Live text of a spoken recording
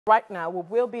Right now, we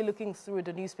will be looking through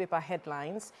the newspaper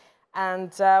headlines,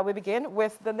 and we begin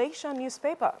with the Nation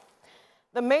newspaper.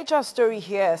 The major story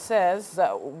here says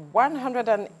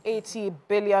 180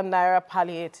 billion naira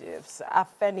palliatives.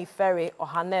 Afenifere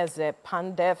Ohaneze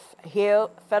Pandef hail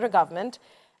federal government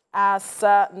as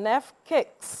NEF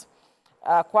kicks.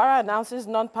 Kwara announces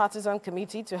non-partisan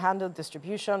committee to handle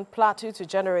distribution. Plateau to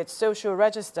generate social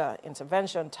register.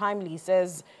 Intervention timely,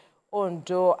 says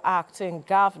Ondo acting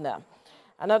governor.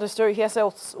 Another story here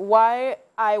says why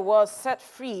I was set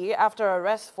free after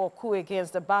arrest for coup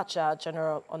against the Bacha,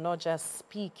 General Onoja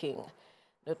speaking.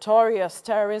 Notorious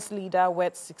terrorist leader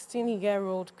weds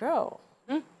 16-year-old girl.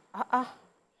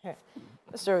 Here.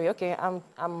 The story, okay,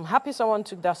 I'm happy someone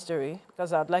took that story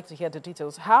because I'd like to hear the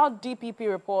details. How DPP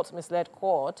reports misled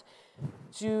court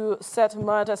to set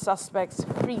murder suspects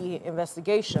free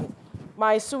investigation.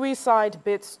 My suicide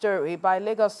bit story by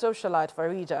Lagos socialite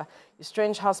Farida.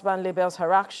 Estranged husband labels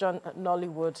her action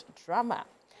Nollywood drama.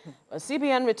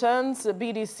 CBN returns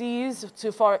BDCs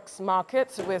to forex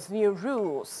markets with new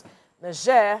rules.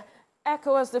 Niger,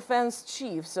 ECOWAS defense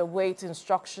chiefs await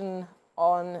instruction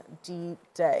on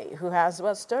D-Day. Who has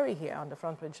a story here on the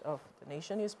front page of the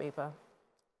Nation newspaper?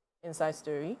 Inside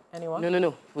story, anyone?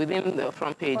 No, within the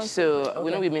front page. Okay.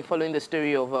 We know we've been following the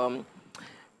story of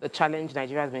the challenge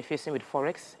Nigeria has been facing with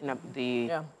forex, the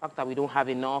fact that we don't have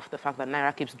enough, the fact that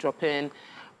Naira keeps dropping.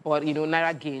 But, you know,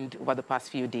 Naira gained over the past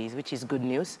few days, which is good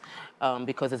news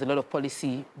because there's a lot of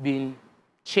policy being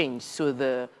changed. So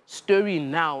the story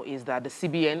now is that the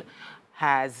CBN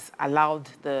has allowed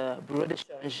the Bureau de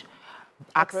Change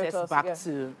access back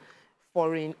to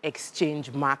foreign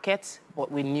exchange markets,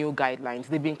 but with new guidelines.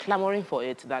 They've been clamoring for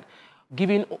it, that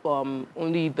giving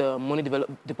only the money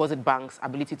deposit banks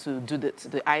ability to do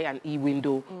the I&E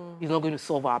window is not going to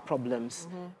solve our problems.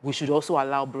 We should also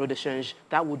allow Bureau de Change.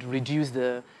 That would reduce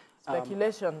the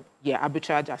speculation.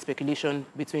 Arbitrage and speculation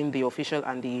between the official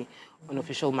and the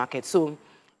unofficial market. So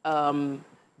the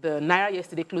Naira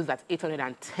yesterday closed at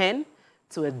 810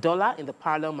 to $1 in the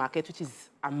parallel market, which is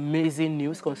amazing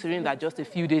news, considering that just a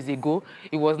few days ago,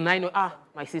 it was 9.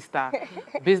 My sister,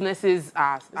 businesses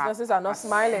are not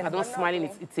smiling. Are not smiling.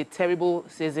 It's a terrible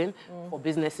season for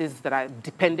businesses that are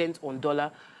dependent on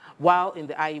dollar. While in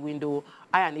the I&E window,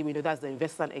 that's the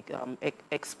investor and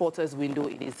exporters window,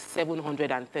 it is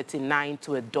 739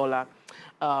 to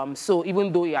 $1. So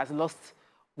even though it has lost,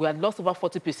 we had lost over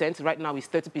 40%. Right now, it's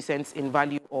 30% in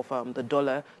value of the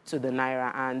dollar to the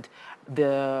Naira. And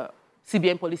the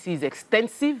CBN policy is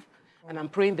extensive. And I'm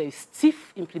praying there is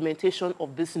stiff implementation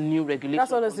of this new regulation.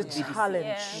 That's always the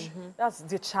challenge. That's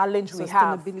the challenge we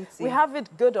have. We have it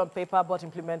good on paper, but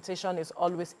implementation is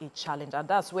always a challenge. And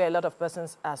that's where a lot of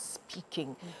persons are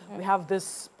speaking. We have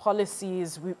these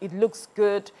policies, it looks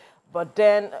good, but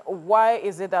then why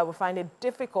is it that we find it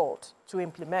difficult to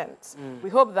implement? We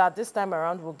hope that this time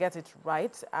around we'll get it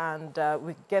right and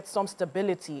we get some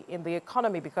stability in the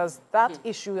economy, because that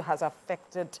issue has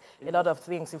affected a lot of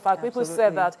things. In fact, people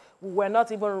said that we were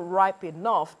not even ripe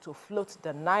enough to float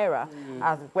the Naira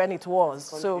as when it was.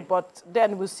 So, but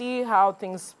then we'll see how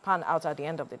things pan out at the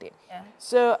end of the day.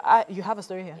 So you have a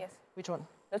story here? Yes. Which one?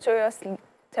 Notorious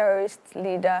terrorist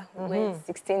leader with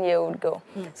 16-year-old girl.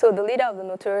 So the leader of the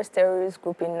notorious terrorist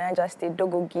group in Niger State,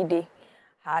 Dogo Gide,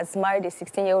 has married a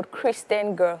 16-year-old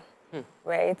Christian girl,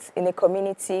 right, in a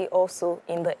community also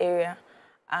in the area.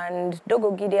 And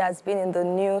Dogo Gide has been in the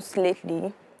news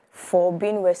lately for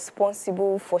being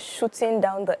responsible for shooting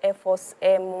down the Air Force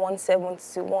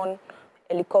M171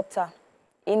 helicopter,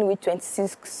 in which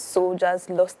 26 soldiers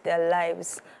lost their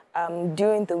lives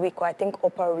during the week, or I think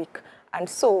upper week. And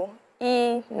so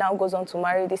he now goes on to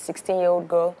marry this 16-year-old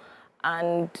girl,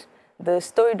 and the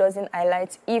story doesn't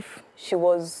highlight if she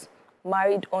was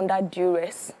married under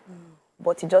duress,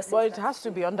 but it just... Well, it has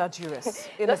to be under duress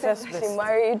in the first place. She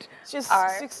married She's her,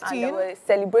 16. and there were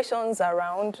celebrations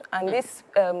around, and this,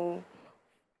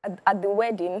 at the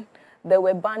wedding, there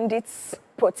were bandits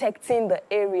protecting the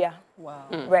area. Wow.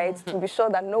 Right, to be sure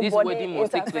that nobody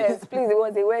interferes. Please, it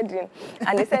was a wedding.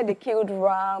 And they said they killed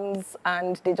rams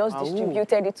and they just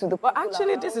distributed it to the people. But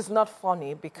actually, this is not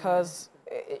funny, because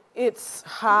it's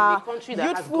her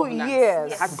youthful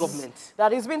years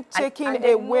that has been taken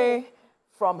away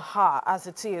from her as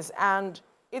it is. And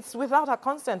it's without her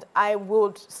consent. I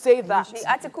would say that the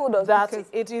article does that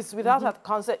it is without her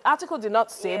consent. Article did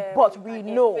not say, but we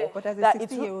know but as a that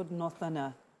 60-year-old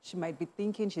northerner, she might be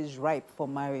thinking she's ripe for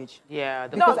marriage. Yeah.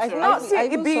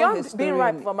 Beyond being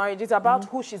ripe for marriage, it's about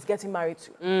who she's getting married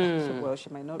to. Well, she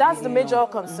might not. That's the major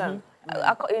concern.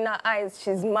 In her eyes,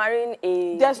 she's marrying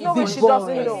a... There's no way she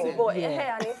doesn't know. Boy.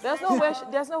 Yeah. There's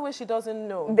no way she doesn't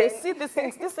know. They see these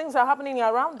things are happening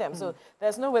around them, so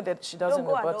there's no way that she doesn't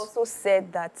know. Dogo But had also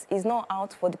said that he's not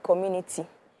out for the community,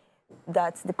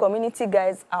 that the community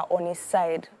guys are on his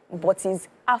side, but he's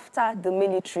after the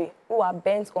military, who are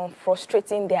bent on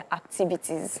frustrating their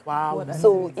activities. Wow.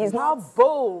 So he's not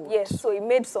bold. Yes, so he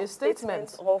made some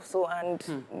statements also, and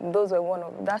those were one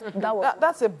of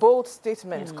that's a bold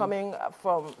statement coming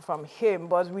from him.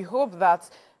 But we hope that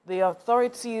the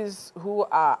authorities who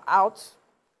are out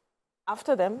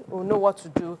after them will know what to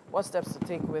do, what steps to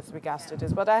take with regards to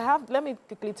this. But let me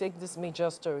quickly take this major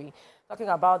story, talking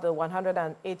about the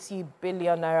 180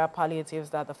 billion naira palliatives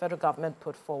that the federal government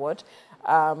put forward.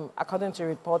 According to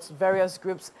reports, various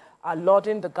groups are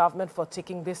lauding the government for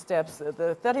taking these steps.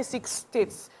 The 36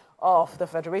 states of the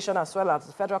federation, as well as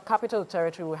the federal capital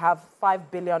territory, will have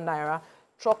 5 billion naira,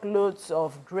 truckloads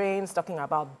of grains, talking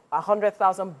about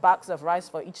 100,000 bags of rice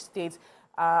for each state,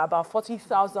 about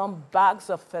 40,000 bags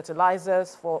of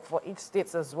fertilizers for each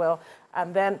state as well.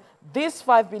 And then this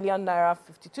 5 billion naira,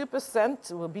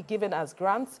 52% will be given as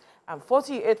grants, and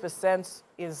 48%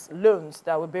 is loans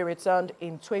that will be returned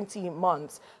in 20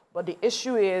 months. But the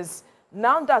issue is,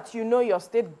 now that you know your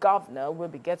state governor will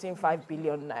be getting 5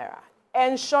 billion naira,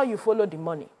 ensure you follow the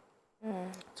money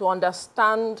to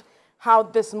understand how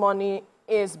this money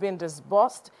is being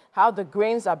disbursed, how the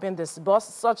grains are being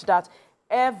disbursed, such that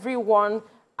everyone,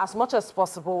 as much as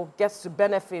possible, gets to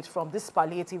benefit from this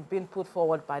palliative being put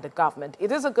forward by the government.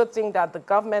 It is a good thing that the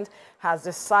government has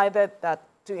decided that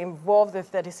to involve the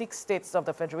 36 states of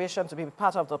the federation to be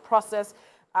part of the process.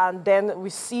 And then we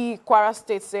see Kwara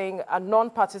State saying a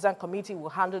non-partisan committee will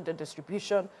handle the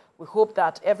distribution. We hope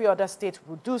that every other state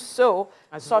will do so,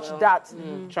 such that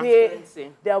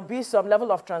there'll be some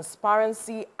level of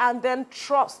transparency, and then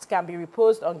trust can be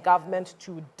reposed on government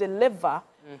to deliver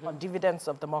on dividends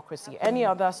of democracy. Any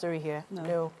other story here?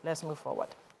 No. Let's move forward.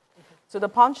 So the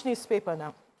Punch newspaper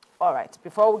now. All right,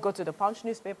 before we go to the Punch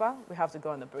newspaper, we have to go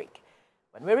on a break.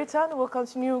 When we return, we'll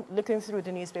continue looking through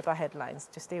the newspaper headlines.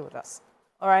 Just stay with us.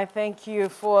 All right, thank you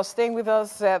for staying with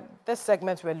us. This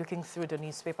segment, we're looking through the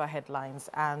newspaper headlines.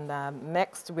 And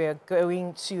next, we're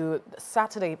going to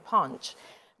Saturday Punch.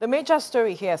 The major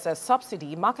story here says,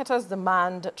 subsidy, marketers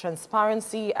demand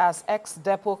transparency as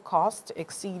ex-depot cost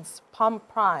exceeds pump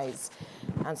price.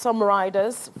 And some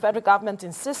riders, federal government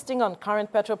insisting on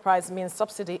current petrol price means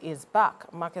subsidy is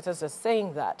back. Marketers are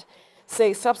saying that.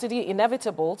 Say subsidy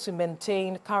inevitable to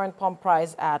maintain current pump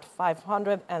price at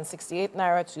 568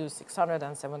 naira to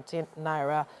 617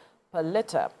 naira per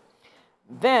litre.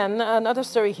 Then another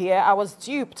story here. I was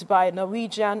duped by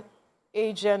Norwegian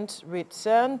agent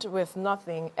returned with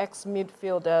nothing,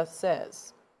 ex-midfielder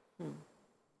says.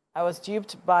 I was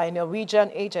duped by Norwegian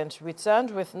agent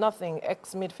returned with nothing,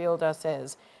 ex-midfielder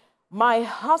says. My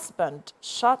husband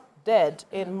shot dead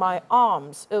in my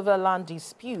arms over land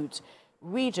dispute.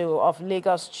 Widow of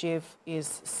Lagos chief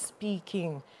is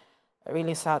speaking. A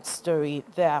really sad story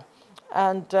there.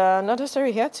 And another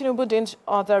story here. Tinubu didn't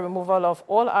order removal of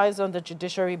all eyes on the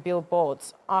judiciary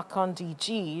billboards. Akon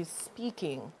DG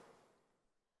speaking.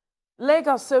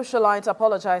 Lagos socialite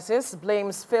apologizes,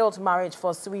 blames failed marriage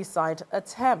for suicide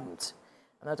attempt.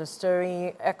 Another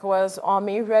story. ECOWAS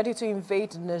army ready to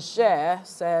invade Niger,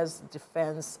 says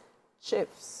defense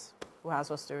chiefs. Who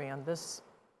has a story on this,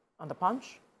 on the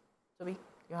Punch? Toby,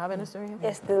 you have any story?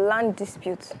 Yes, the land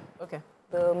dispute. Okay.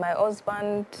 Our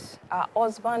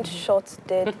husband shot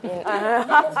dead in... You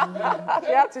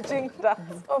have to change that.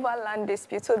 Over land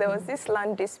dispute. So there was this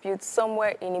land dispute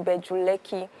somewhere in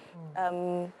Ibejuleki.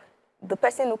 The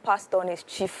person who passed on is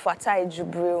Chief Fatai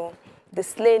Jubril, the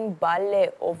slain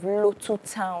Bale of Lotu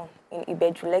Town in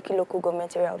Ibejuleki Local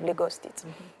Government Area of Lagos State.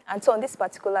 And so on this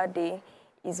particular day,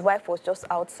 his wife was just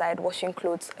outside washing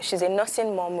clothes. She's a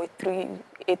nursing mom with a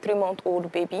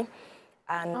 3-month-old baby.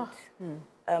 And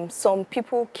some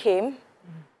people came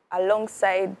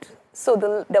alongside.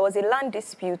 So there was a land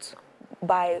dispute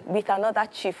with another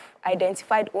chief,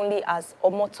 identified only as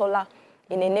Omotola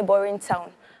in a neighboring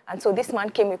town. And so this man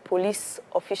came with police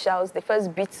officials. They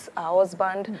first beat her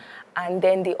husband, and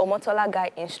then the Omotola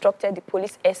guy instructed the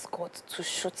police escort to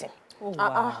shoot him. Oh,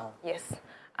 wow. Yes.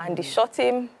 And they shot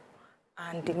him,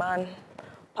 and the man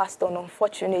passed on,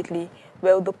 unfortunately.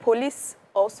 Well, the police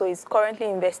also is currently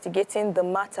investigating the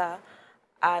matter,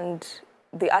 and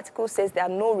the article says there are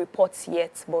no reports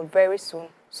yet, but very soon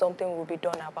something will be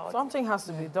done about it. Something has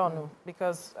to be done,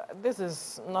 because this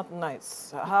is not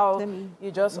nice. How you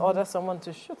just order someone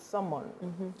to shoot someone.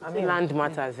 I mean, land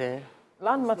matters, eh?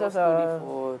 Land matters are...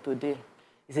 for today.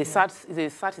 It's a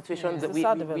sad situation that we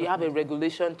have a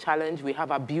regulation challenge, we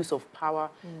have abuse of power,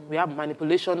 we have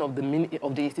manipulation of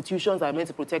the institutions that are meant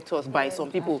to protect us by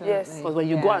some people. Because when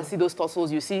you go and see those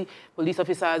tussles, you see police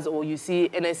officers or you see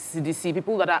NSCDC,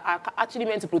 people that are actually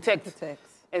meant to protect.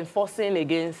 Enforcing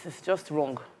against, it's just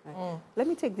wrong. Let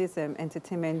me take this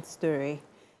entertainment story.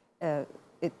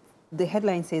 The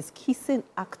headline says, kissing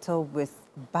actor with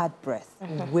bad breath,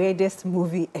 weirdest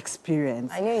movie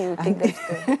experience. I knew you would take that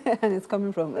story. And it's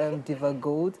coming from Diva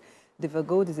Gold. Diva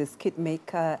Gold is a skit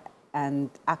maker and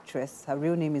actress. Her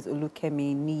real name is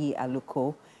Olukemi Niyi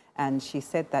Aluko. And she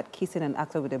said that kissing an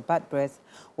actor with a bad breath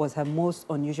was her most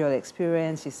unusual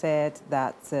experience. She said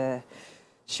that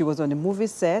she was on the movie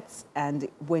set, and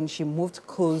when she moved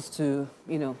close to,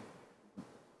 you know,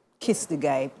 kiss the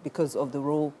guy because of the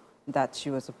role that she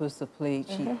was supposed to play,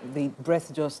 the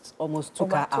breath just almost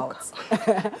took her out.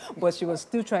 But she was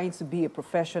still trying to be a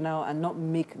professional and not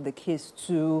make the kiss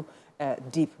too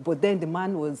deep. But then the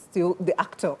man was still, the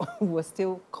actor was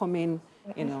still coming,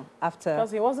 you know, after.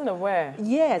 Because he wasn't aware.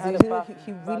 Yes,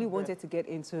 he really wanted to get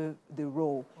into the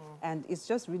role. And it's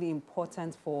just really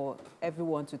important for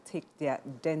everyone to take their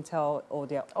dental or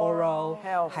their oral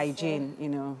health hygiene, you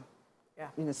know,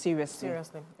 seriously.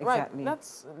 Exactly. Right.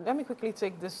 Let me quickly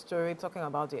take this story, talking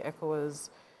about the ECOWAS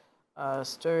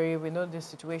story. We know the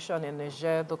situation in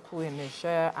Niger, the coup in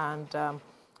Niger, and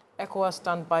ECOWAS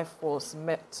standby force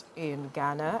met in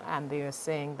Ghana, and they are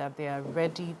saying that they are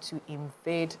ready to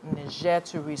invade Niger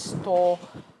to restore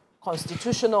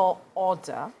constitutional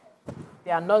order. They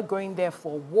are not going there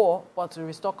for war, but to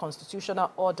restore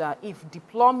constitutional order if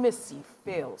diplomacy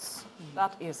fails.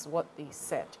 That is what they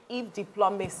said. If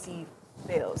diplomacy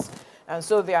fails. And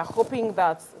so they are hoping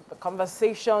that the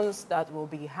conversations that will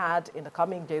be had in the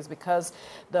coming days, because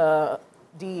the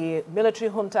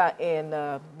military junta in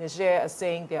Niger are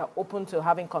saying they are open to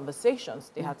having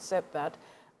conversations. They had said that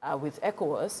with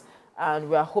ECOWAS. And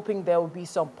we are hoping there will be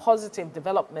some positive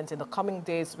development in the coming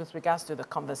days with regards to the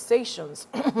conversations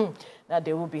that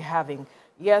they will be having.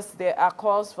 Yes, there are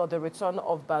calls for the return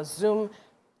of Bazoum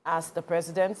as the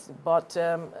president, but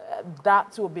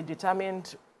that will be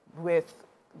determined with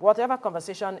whatever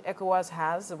conversation ECOWAS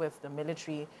has with the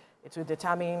military. It will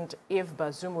determine if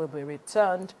Bazoum will be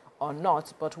returned or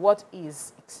not. But what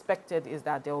is expected is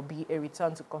that there will be a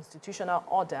return to constitutional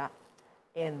order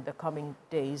in the coming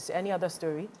days. Any other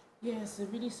story? Yes, a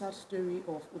really sad story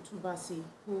of Otubasi,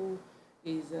 who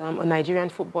is a Nigerian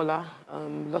footballer,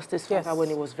 lost his father when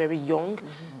he was very young.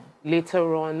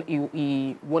 Later on,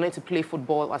 he wanted to play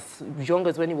football as young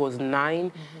as when he was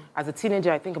 9. As a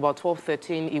teenager, I think about 12,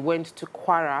 13, he went to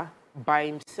Kwara by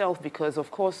himself because,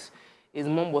 of course, his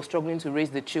mom was struggling to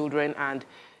raise the children. And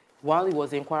while he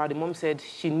was in Kwara, the mom said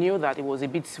she knew that it was a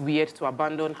bit weird to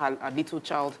abandon her little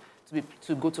child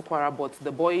to go to Kwara, but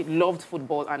the boy loved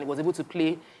football and he was able to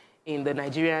play in the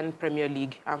Nigerian Premier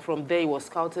League, and from there he was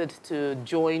scouted to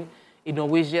join a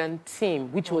Norwegian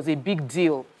team, which was a big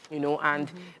deal, you know,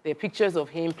 and there are pictures of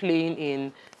him playing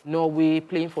in Norway,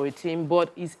 playing for a team,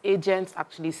 but his agents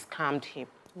actually scammed him.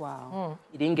 Wow.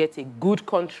 He didn't get a good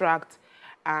contract,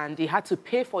 and he had to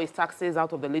pay for his taxes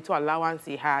out of the little allowance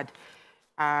he had,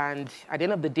 and at the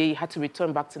end of the day, he had to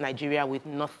return back to Nigeria with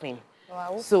nothing.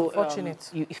 Wow, so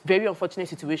unfortunate. Very unfortunate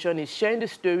situation. He's sharing the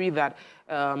story that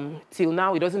till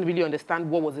now he doesn't really understand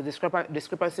what was the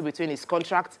discrepancy between his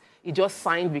contract. He just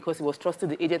signed because he was trusted.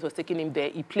 The agent was taking him there.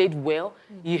 He played well.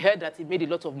 He heard that he made a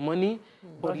lot of money,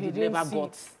 but he never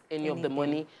got any of the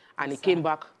money. And he came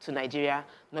back to Nigeria.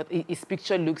 His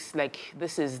picture looks like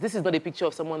this is not a picture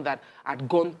of someone that had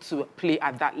gone to play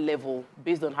at that level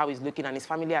based on how he's looking, and his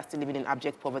family are still living in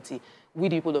abject poverty. We,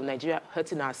 the people of Nigeria,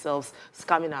 hurting ourselves,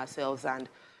 scamming ourselves, and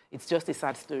it's just a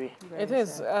sad story. It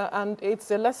is, and it's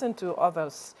a lesson to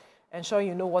others. Ensure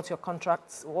you know what your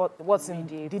contracts, what's in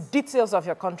the details of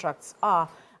your contracts are,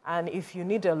 and if you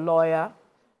need a lawyer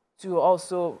to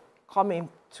also come in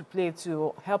to play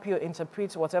to help you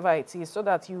interpret whatever it is so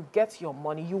that you get your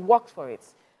money, you worked for it,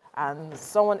 and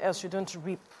someone else shouldn't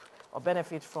reap or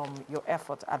benefit from your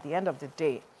effort at the end of the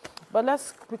day. But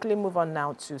let's quickly move on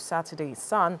now to Saturday's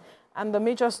Sun. And the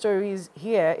major stories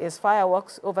here is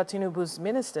fireworks over Tinubu's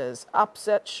ministers,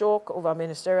 upset shock over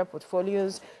ministerial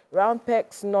portfolios, round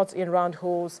pegs not in round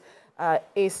holes.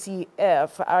 ACF,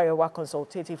 Arewa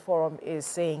Consultative Forum, is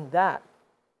saying that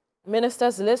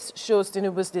ministers' list shows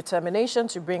Tinubu's determination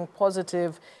to bring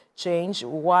positive change.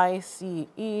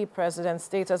 YCE president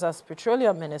status as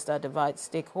petroleum minister divides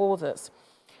stakeholders.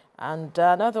 And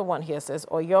another one here says,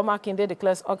 Oyo Makinde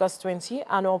declares August 20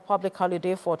 annual public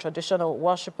holiday for traditional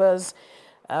worshippers.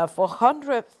 For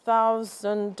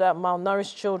 100,000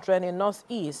 malnourished children in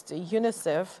Northeast,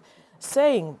 UNICEF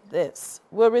saying this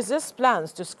will resist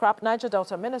plans to scrap Niger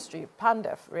Delta Ministry,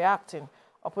 PANDEF, reacting.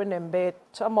 Upon embed,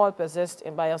 turmoil persists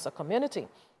in Bayelsa community.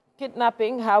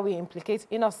 Kidnapping, how we implicate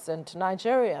innocent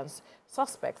Nigerians.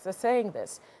 Suspects are saying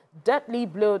this. Deadly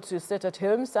blow to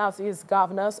sit-at-home Southeast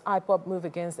governors. IPOB move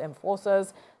against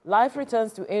enforcers. Life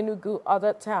returns to Enugu,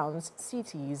 other towns,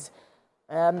 cities.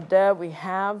 And there we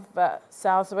have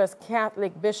Southwest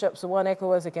Catholic bishops warn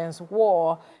ECOWAS against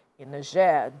war in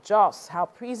Niger. Jos, how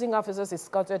prison officers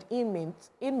escorted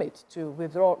inmates to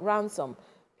withdraw ransom.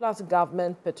 Plus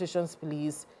government petitions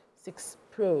police 6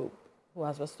 probe. Who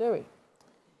has the story?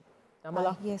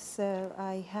 Yes,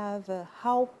 I have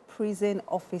how prison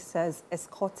officers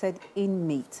escorted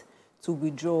inmates to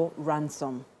withdraw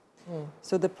ransom.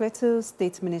 So the Plateau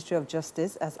State Ministry of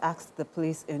Justice has asked the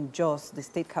police in Jos, the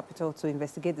state capital, to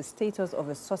investigate the status of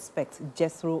a suspect,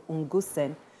 Jethro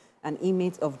Ngusen, an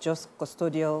inmate of Jos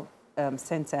Custodial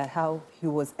Center, how he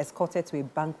was escorted to a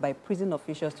bank by prison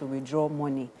officials to withdraw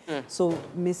money. So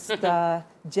Mr.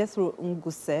 Jethro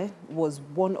Nguse was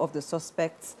one of the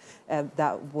suspects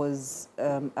that was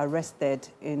arrested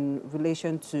in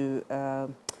relation to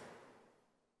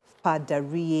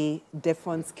Padariye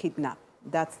Defon's kidnap.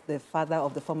 That's the father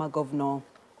of the former governor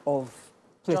of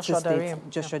Plateau State,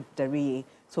 Joshua Dariye.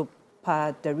 So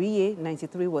Padariye,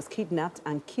 93, was kidnapped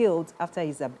and killed after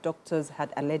his abductors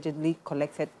had allegedly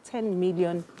collected 10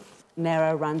 million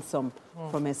naira ransom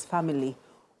from his family.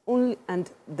 And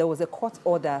there was a court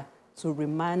order to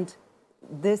remand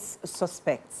this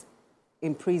suspect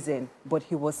in prison, but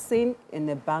he was seen in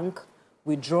a bank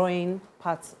withdrawing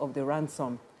parts of the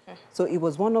ransom. So it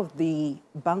was one of the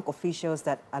bank officials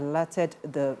that alerted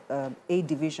the A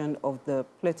Division of the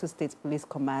Plateau State Police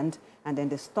Command, and then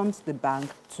they stormed the bank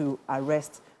to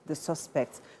arrest the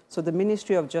suspect. So the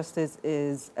Ministry of Justice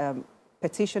is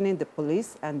petitioning the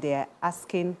police, and they are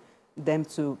asking them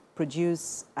to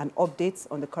produce an update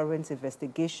on the current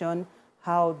investigation,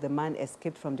 how the man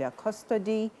escaped from their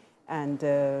custody, and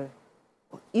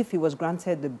if he was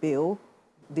granted the bail,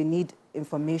 they need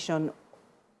information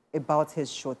about his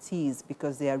sureties,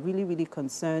 because they are really, really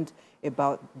concerned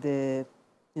about the,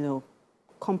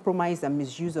 compromise and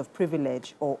misuse of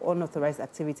privilege or unauthorized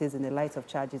activities in the light of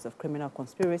charges of criminal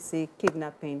conspiracy,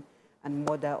 kidnapping, and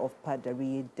murder of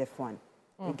Padariye Defwan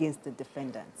against the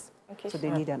defendants. Okay. So they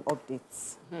need an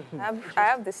update. I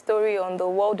have the story on the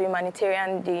World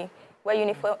Humanitarian Day, where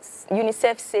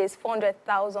UNICEF says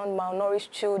 400,000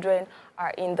 malnourished children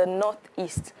are in the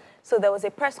Northeast. So there was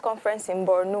a press conference in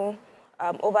Borno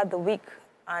over the week,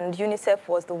 and UNICEF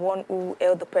was the one who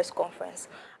held the press conference.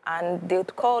 And they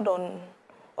called on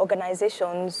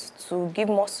organizations to give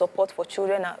more support for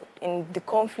children in the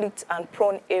conflict and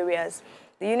prone areas.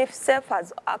 The UNICEF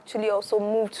has actually also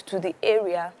moved to the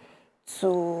area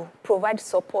to provide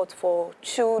support for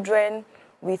children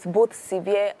with both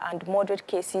severe and moderate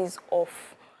cases of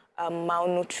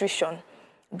malnutrition.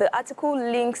 The article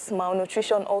links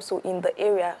malnutrition also in the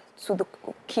area to the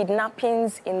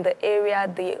kidnappings in the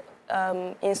area, the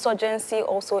insurgency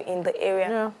also in the area.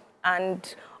 Yeah.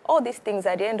 And all these things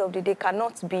at the end of the day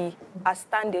cannot be as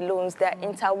standalones. They are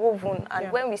interwoven.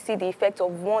 And when we see the effect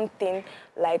of one thing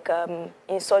like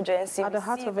insurgency, at the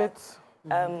heart of it,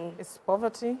 it's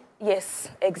poverty. Yes,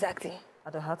 exactly.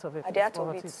 At the heart of it. At the heart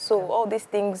of it. So all these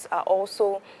things are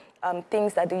also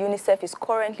things that the UNICEF is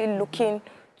currently looking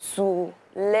to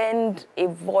lend a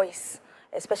voice,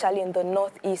 especially in the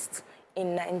Northeast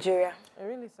in Nigeria.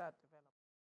 Really sad.